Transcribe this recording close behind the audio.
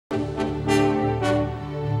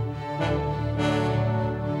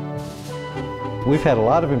We've had a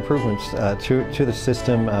lot of improvements to the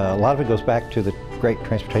system. A lot of it goes back to the great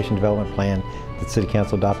transportation development plan that City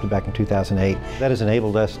Council adopted back in 2008. That has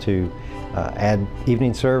enabled us to add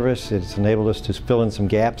evening service. It's enabled us to fill in some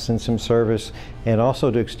gaps in some service and also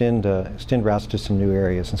to extend routes to some new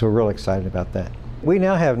areas. And so we're really excited about that. We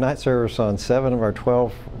now have night service on 7 of our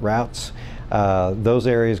 12 routes. Those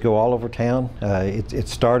areas go all over town. It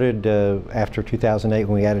started after 2008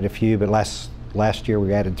 when we added a few, but last year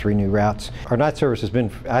we added 3 new routes. Our night service has been,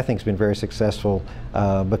 I think, very successful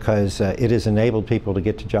because it has enabled people to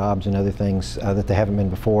get to jobs and other things that they haven't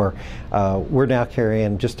been before. We're now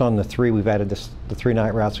carrying, just on the 3 we've added the 3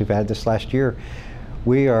 night routes we've added this last year,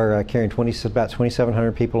 we are carrying about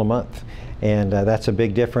 2,700 people a month. And that's a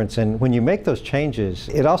big difference. And when you make those changes,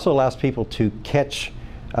 it also allows people to catch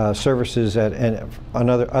services at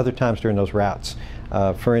other times during those routes.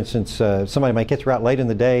 For instance, somebody might get the route late in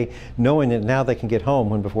the day knowing that now they can get home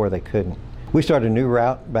when before they couldn't. We started a new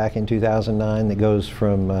route back in 2009 that goes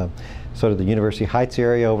from sort of the University Heights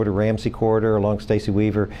area over to Ramsey Corridor along Stacy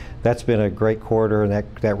Weaver. That's been a great corridor, and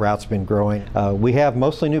that route's been growing. We have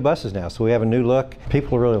mostly new buses now, so we have a new look.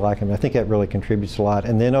 People really like them. I think that really contributes a lot.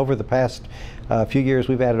 And then over the past few years,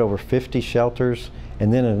 we've added over 50 shelters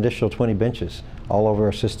and then an additional 20 benches all over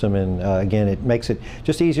our system, and again, it makes it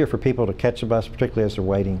just easier for people to catch a bus, particularly as they're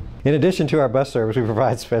waiting. In addition to our bus service, we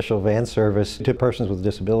provide special van service to persons with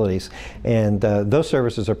disabilities, and those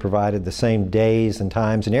services are provided the same days and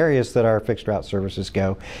times and areas that our fixed route services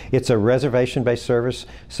go. It's a reservation-based service,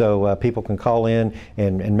 so people can call in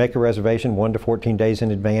and make a reservation 1 to 14 days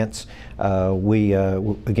in advance.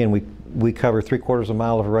 We cover 3/4 of a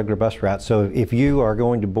mile of a regular bus route, so if you are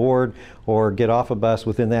going to board or get off a bus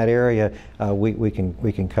within that area, we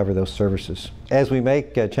can cover those services. As we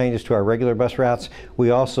make changes to our regular bus routes, we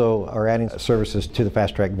also are adding services to the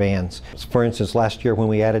fast track vans. For instance, last year when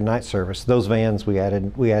we added night service, those vans we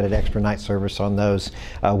added extra night service on those.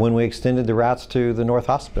 When we extended the routes to the North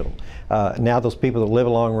Hospital, now those people that live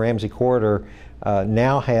along Ramsey Corridor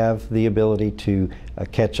now have the ability to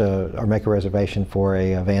catch or make a reservation for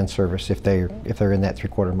a van service if they're in that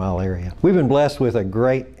 3/4 mile area. We've been blessed with a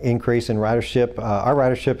great increase in ridership. Our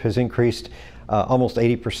ridership has increased almost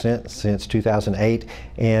 80% since 2008,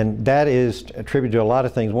 and that is attributed to a lot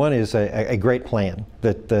of things. One is a great plan.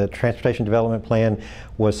 That the Transportation Development Plan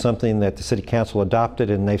was something that the City Council adopted,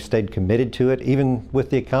 and they've stayed committed to it. Even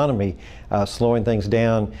with the economy slowing things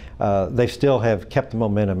down, they still have kept the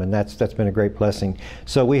momentum, and that's been a great blessing.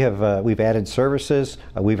 So we've added services,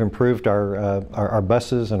 we've improved our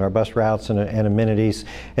buses and our bus routes and amenities,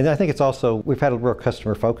 and I think it's also, we've had a real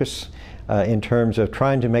customer focus in terms of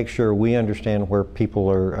trying to make sure we understand where people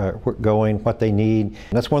are going, what they need. And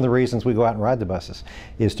that's one of the reasons we go out and ride the buses,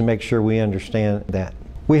 is to make sure we understand that.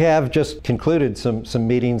 We have just concluded some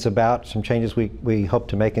meetings about some changes we hope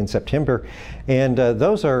to make in September, and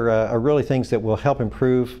those are really things that will help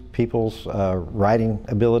improve people's riding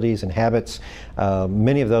abilities and habits.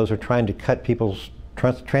 Many of those are trying to cut people's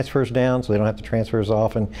transfers down so they don't have to transfer as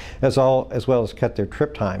often, as well as cut their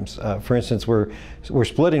trip times. For instance, we're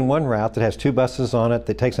splitting one route that has 2 buses on it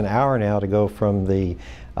that takes an hour now to go from the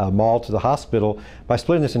mall to the hospital. By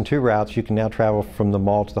splitting this in 2 routes, you can now travel from the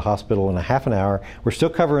mall to the hospital in a half an hour. We're still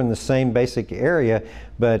covering the same basic area,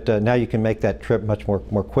 but now you can make that trip much more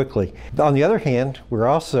quickly. On the other hand, we're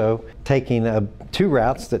also taking 2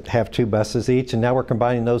 routes that have 2 buses each, and now we're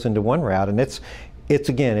combining those into 1 route, and it's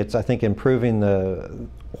I think improving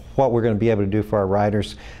what we're going to be able to do for our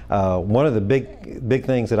riders. One of the big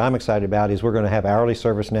things that I'm excited about is we're going to have hourly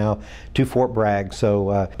service now to Fort Bragg,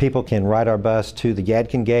 so people can ride our bus to the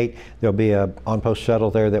Yadkin Gate. There'll be a on-post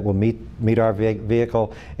shuttle there that will meet our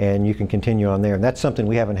vehicle, and you can continue on there. And that's something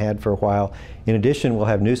we haven't had for a while. In addition, we'll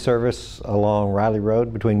have new service along Riley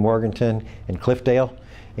Road between Morganton and Cliffdale.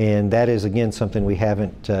 And that is, again, something we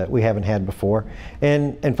haven't had before.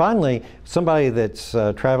 And finally, somebody that's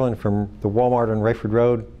traveling from the Walmart on Rayford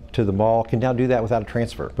Road to the mall can now do that without a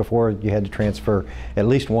transfer. Before, you had to transfer at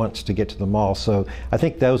least once to get to the mall. So I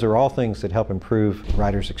think those are all things that help improve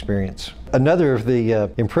riders' experience. Another of the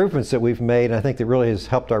improvements that we've made, and I think that really has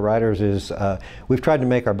helped our riders, is we've tried to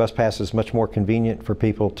make our bus passes much more convenient for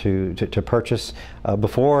people to purchase.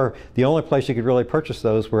 Before, the only place you could really purchase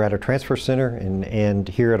those were at a transfer center and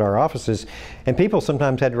here at our offices, and people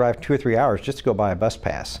sometimes had to drive 2 or 3 hours just to go buy a bus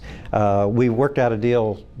pass. We worked out a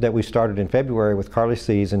deal that we started in February with Carly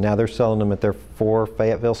C's, and now they're selling them at their 4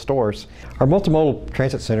 Fayetteville stores. Our multimodal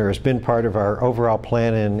transit center has been part of our overall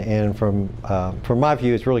plan, and from my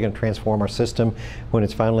view, it's really going to transform our system when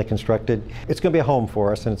it's finally constructed. It's going to be a home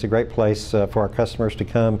for us, and it's a great place for our customers to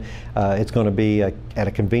come. It's going to be at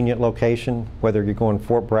a convenient location, whether you're going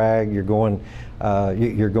Fort Bragg, you're going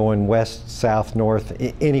you're going west, south, north,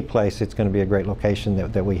 any place, it's going to be a great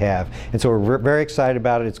location that we have. And so we're very excited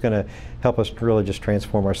about it. It's going to help us really just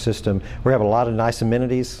transform our system. We have a lot of nice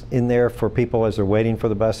amenities in there for people as they're waiting for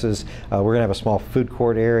the buses. We're going to have a small food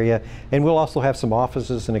court area, and we'll also have some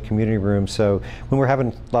offices and a community room. So when we're having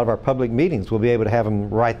a lot of our public meetings, we'll be able to have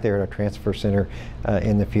them right there at our transfer center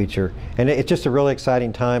in the future. And it's just a really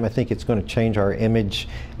exciting time. I think it's going to change our image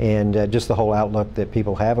and just the whole outlook that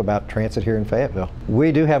people have about transit here in Fayetteville.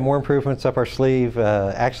 We do have more improvements up our sleeve.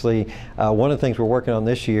 Actually, one of the things we're working on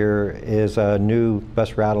this year is a new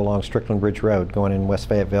bus route along Strickland Bridge Road going in West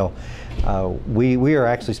Fayetteville. We are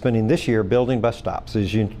actually spending this year building bus stops.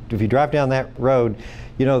 If you drive down that road,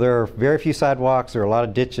 you know, there are very few sidewalks, there are a lot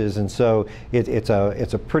of ditches, and so it's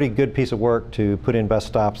a pretty good piece of work to put in bus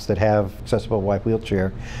stops that have accessible white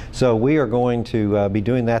wheelchair. So we are going to be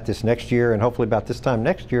doing that this next year, and hopefully about this time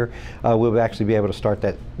next year we'll actually be able to start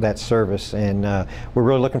that service, and we're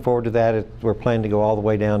really looking forward to that. We're planning to go all the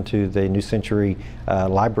way down to the New Century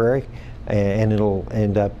Library, and it'll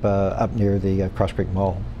end up near the Cross Creek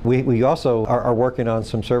Mall. We also are working on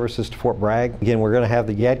some services to Fort Bragg. Again, we're going to have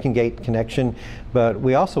the Yadkin Gate connection, but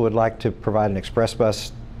we also would like to provide an express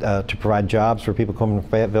bus to provide jobs for people coming from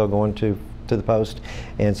Fayetteville going to the post.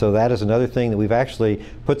 And so that is another thing that we've actually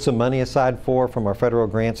put some money aside for from our federal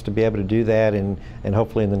grants to be able to do that, and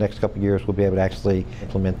hopefully in the next couple of years we'll be able to actually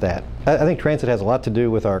implement that. I think transit has a lot to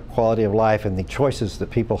do with our quality of life and the choices that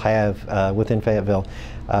people have within Fayetteville.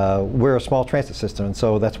 We're a small transit system, and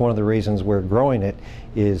so that's one of the reasons we're growing it,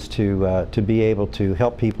 is to be able to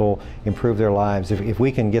help people improve their lives. If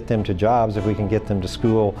we can get them to jobs, if we can get them to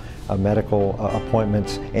school, medical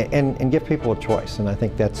appointments, and give people a choice. And I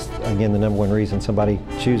think that's, again, the #1 reason somebody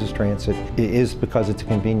chooses transit is because it's a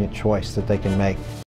convenient choice that they can make.